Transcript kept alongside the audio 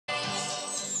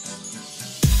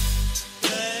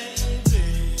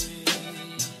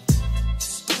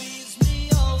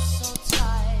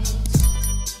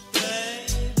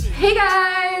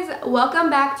welcome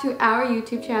back to our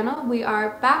YouTube channel. We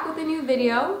are back with a new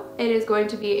video. It is going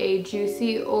to be a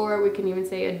juicy, or we can even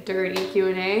say a dirty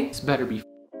Q&A. This better be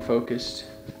focused.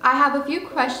 I have a few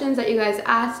questions that you guys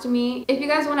asked me. If you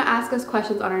guys want to ask us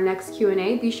questions on our next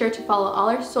Q&A, be sure to follow all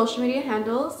our social media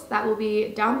handles. That will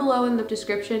be down below in the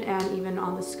description and even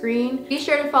on the screen. Be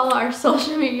sure to follow our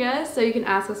social media so you can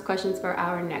ask us questions for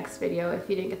our next video if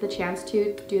you didn't get the chance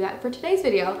to do that for today's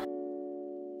video.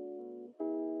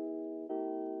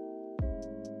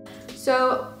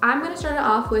 So I'm gonna start it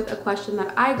off with a question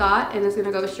that I got, and it's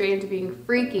gonna go straight into being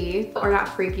freaky, or not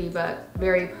freaky, but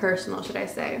very personal, should I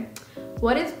say.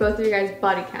 What is both of your guys'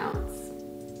 body counts?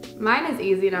 Mine is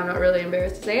easy and I'm not really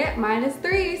embarrassed to say it. Mine is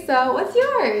 3, so what's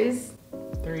yours?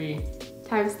 3.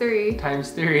 Times 3. Times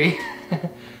 3.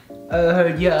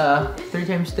 Yeah, 3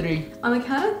 times 3. On the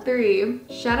count of 3,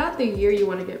 shout out the year you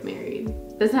wanna get married.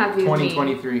 Doesn't have to be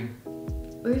 2023.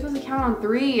 We're supposed to count on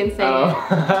 3 and say,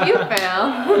 you fail.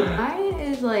 Mine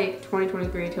is like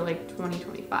 2023 to like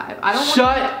 2025. I don't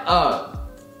Shut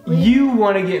up. You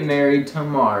want to get married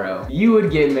tomorrow. You would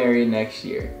get married next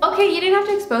year. Okay, you didn't have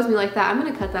to expose me like that. I'm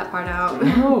gonna cut that part out.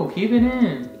 No, keep it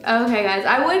in. Okay guys,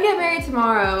 I would get married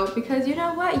tomorrow because you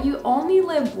know what? You only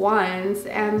live once,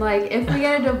 and like if we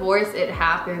get a divorce, it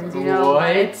happens, you know?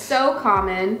 What? It's so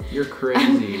common. You're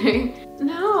crazy.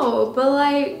 No, but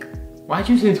like... Why'd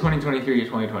you say 2023 to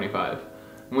 2025?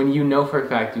 When you know for a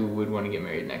fact you would want to get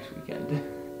married next weekend.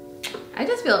 I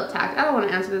just feel attacked. I don't want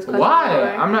to answer this question.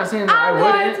 Why? I'm not saying that I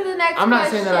wouldn't. To the next I'm not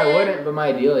question. saying that I wouldn't, but my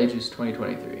ideal age is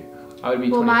 2023. I would be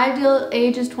 20. Well, my ideal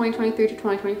age is 2023 to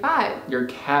 2025. You're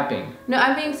capping. No,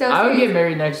 I'm being so serious. I would get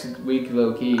married next week,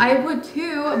 low key. I would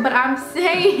too, but I'm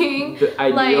saying the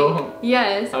ideal? Like,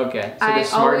 yes. Okay, so the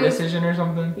smart decision or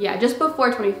something? Yeah, just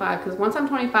before 25, because once I'm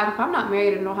 25, if I'm not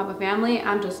married and don't have a family,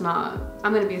 I'm just not.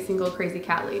 I'm gonna be a single crazy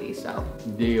cat lady, so.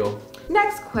 Deal.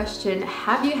 Next question,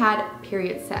 have you had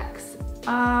period sex?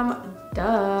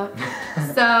 Duh.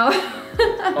 So.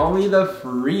 Only the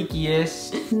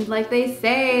freakiest. Like they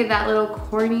say, that little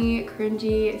corny,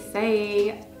 cringy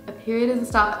saying, a period doesn't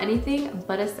stop anything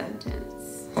but a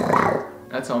sentence.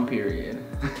 That's on period.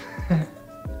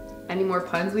 Any more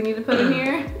puns we need to put in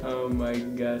here? Oh my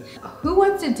gosh. Who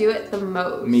wants to do it the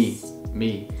most?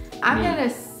 Me. I'm gonna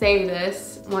say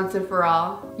this once and for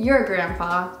all. You're a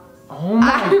grandpa. Oh my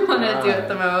God. I wanna do it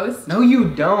the most. No, you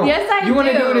don't. Yes, I do. You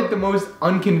wanna do it at the most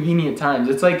inconvenient times.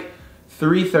 It's like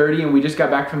 3:30 and we just got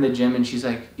back from the gym and she's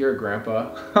like, you're a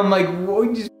grandpa. I'm like, whoa,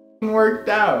 you just worked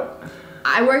out.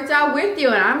 I worked out with you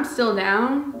and I'm still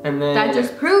down. And then that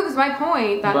just proves my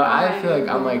point. That but I feel like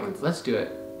I'm like, let's do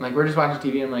it. Like we're just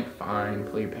watching TV. I'm like, fine,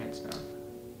 pull your pants down.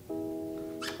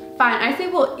 Fine. I say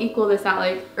we'll equal this out.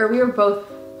 Like, or we both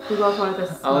wanted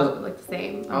this like the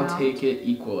same. I'll take it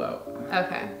equal out.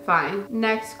 Okay, fine.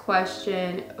 Next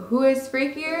question: who is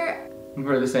freakier?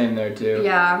 We're the same there too.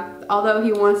 Yeah. Although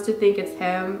he wants to think it's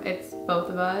him, it's both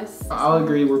of us. I'll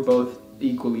agree. We're both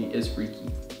equally as freaky.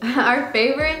 Our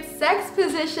favorite sex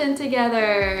position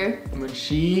together. When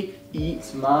she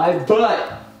eats my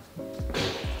butt.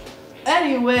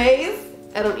 Anyways,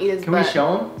 I don't eat his butt. Can we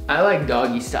show him? I like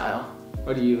doggy style.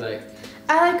 What do you like?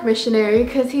 I like missionary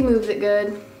because he moves it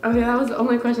good. Okay, that was the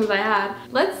only questions I had.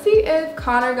 Let's see if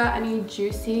Connor got any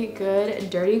juicy, good,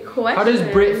 dirty questions. How does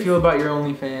Britt feel about your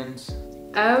OnlyFans?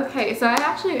 Okay, so I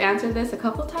actually answered this a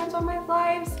couple times on my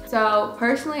lives. So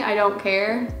personally, I don't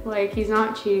care. Like, he's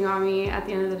not cheating on me at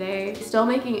the end of the day. He's still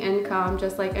making income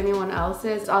just like anyone else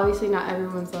is. Obviously not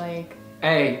everyone's like,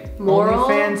 hey, moral.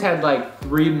 OnlyFans had like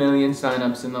 3 million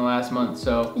signups in the last month,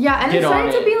 so yeah, and it's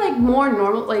starting to be like more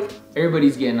normal, like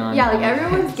everybody's getting on. Yeah, like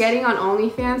everyone's getting on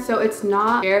OnlyFans, so it's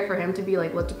not fair for him to be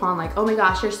like looked upon like, oh my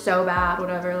gosh, you're so bad,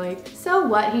 whatever. Like, so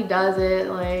what? He does it.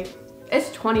 Like, it's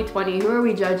 2020. Who are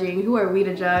we judging? Who are we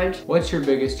to judge? What's your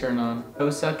biggest turn on? Toe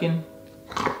sucking?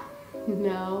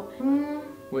 No.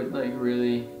 What like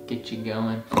really get you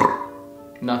going?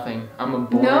 Nothing. I'm a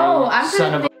boring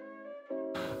son of a.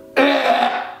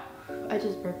 I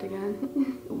just burped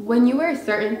again. When you wear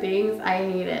certain things, I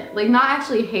hate it. Like, not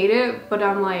actually hate it, but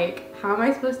I'm like, how am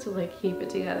I supposed to like keep it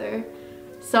together?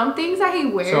 Some things that he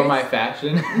wears. So my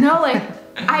fashion? No, like,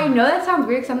 I know that sounds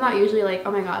weird because I'm not usually like,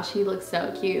 oh my gosh, he looks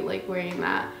so cute like wearing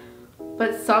that.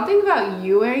 But something about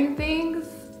you wearing things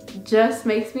just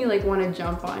makes me like want to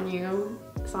jump on you.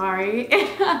 Sorry.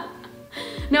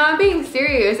 No, I'm being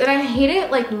serious. And I hate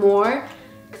it like more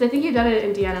because I think you've done it in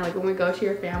Indiana, like when we go to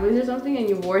your families or something and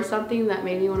you wore something that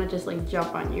made me want to just like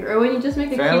jump on you. Or when you just make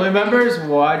a family members,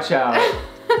 watch out.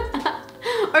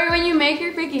 Or when you make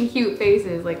your freaking cute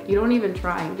faces, like you don't even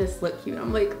try, you just look cute.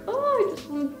 I'm like, oh, I just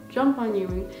want to jump on you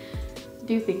and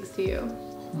do things to you.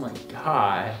 Oh my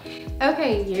gosh.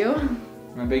 Okay, you?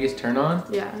 My biggest turn on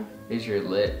Yeah. is your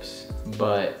lips,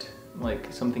 but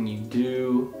like something you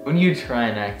do when you try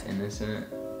and act innocent,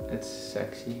 it's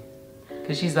sexy.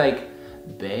 Cause she's like,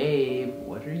 babe,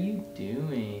 what are you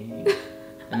doing?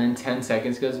 And then 10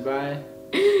 seconds goes by.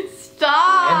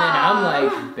 Stop! And then I'm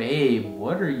like, babe,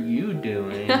 what are you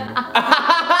doing?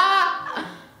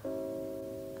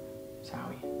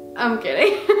 Sorry. I'm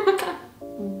kidding.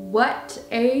 What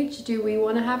age do we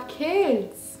want to have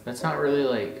kids? That's not really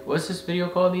like, what's this video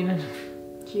called even?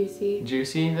 Juicy.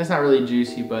 Juicy? That's not really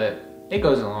juicy, but it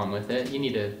goes along with it. You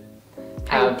need to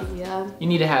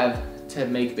have, to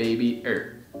make baby,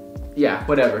 or yeah,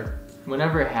 whatever.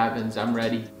 Whenever it happens, I'm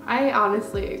ready. I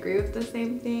honestly agree with the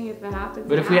same thing if it happens.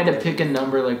 But if we had to pick a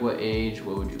number, like what age,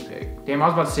 what would you pick? Damn, I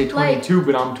was about to say 22, like,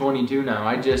 but I'm 22 now.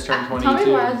 I just turned 22. Tell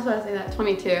me why I was about to say that,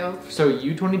 22. So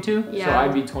you 22? Yeah. So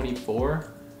I'd be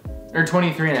 24? Or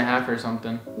 23 and a half or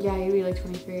something. Yeah, you'd be like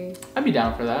 23. I'd be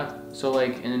down for that. So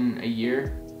like in a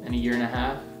year and a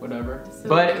half, whatever. So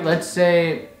but weird. Let's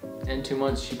say in 2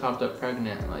 months she popped up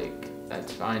pregnant, like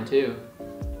that's fine too.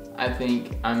 I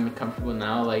think I'm comfortable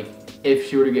now. Like if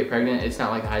she were to get pregnant, it's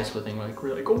not like a high school thing. Like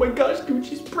we're like, oh my gosh, dude,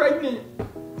 she's pregnant.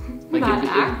 Like not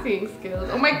acting skills.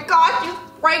 Oh my gosh,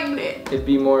 she's pregnant. It'd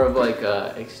be more of like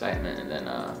excitement and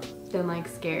then like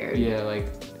scared. Yeah,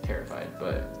 like terrified,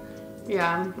 but.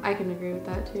 Yeah, I can agree with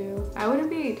that too. I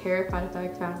wouldn't be terrified if I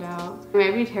found out. I mean,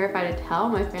 I'd be terrified to tell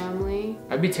my family.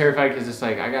 I'd be terrified because it's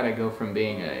like, I gotta go from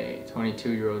being a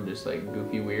 22-year-old just like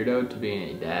goofy weirdo to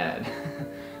being a dad.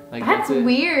 Like that's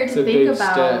weird to think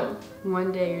about. Step.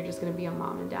 One day you're just gonna be a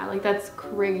mom and dad. Like that's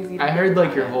crazy. I heard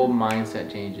like your whole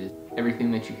mindset changes.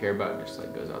 Everything that you care about just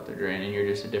like goes out the drain and you're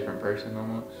just a different person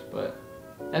almost. But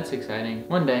that's exciting.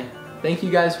 One day. Thank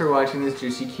you guys for watching this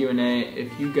juicy Q&A.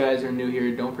 If you guys are new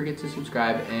here, don't forget to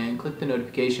subscribe and click the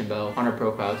notification bell on our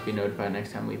profile to be notified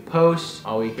next time we post.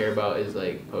 All we care about is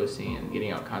like posting and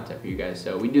getting out content for you guys.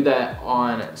 So we do that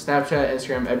on Snapchat,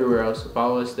 Instagram, everywhere else. So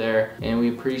follow us there. And we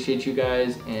appreciate you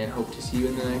guys and hope to see you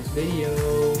in the next video.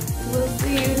 We'll see